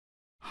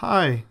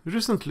Hi,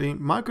 recently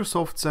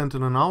Microsoft sent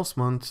an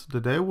announcement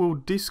that they will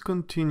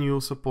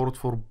discontinue support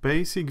for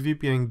basic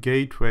VPN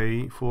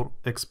gateway for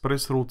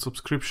express route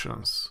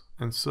subscriptions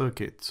and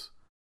circuits.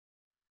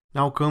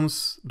 Now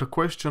comes the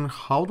question,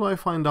 how do I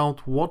find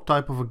out what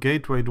type of a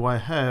gateway do I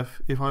have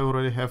if I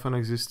already have an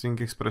existing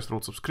express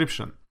route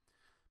subscription?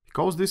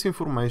 Because this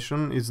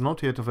information is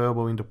not yet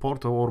available in the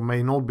portal or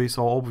may not be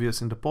so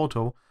obvious in the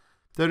portal,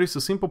 there is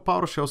a simple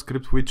PowerShell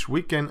script which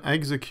we can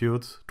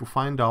execute to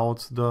find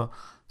out the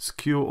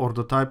SKU or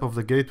the type of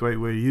the gateway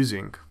we're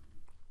using.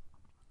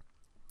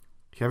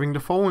 Having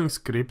the following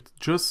script,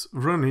 just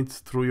run it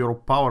through your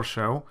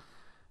PowerShell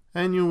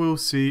and you will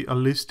see a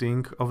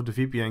listing of the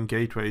VPN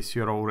gateways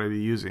you're already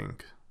using.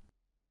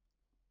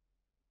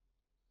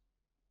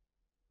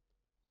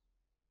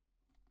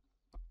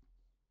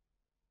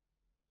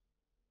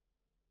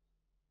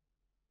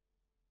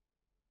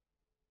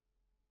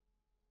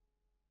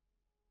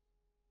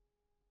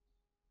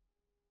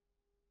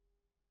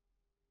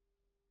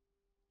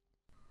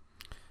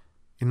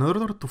 In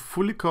order to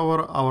fully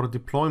cover our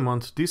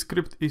deployment, this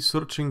script is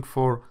searching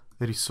for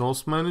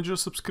Resource Manager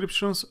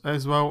subscriptions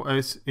as well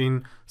as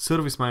in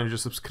Service Manager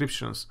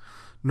subscriptions.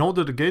 Note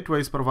that the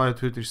gateways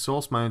provided with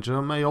Resource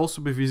Manager may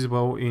also be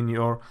visible in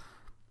your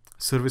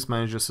Service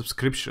Manager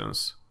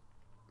subscriptions.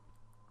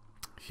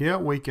 Here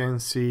we can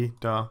see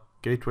the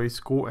gateway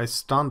SKU as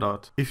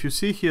standard. If you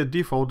see here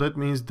default, that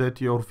means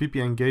that your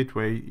VPN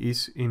gateway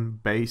is in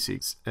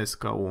basics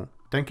SKU.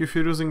 Thank you for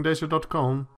using Azure.com.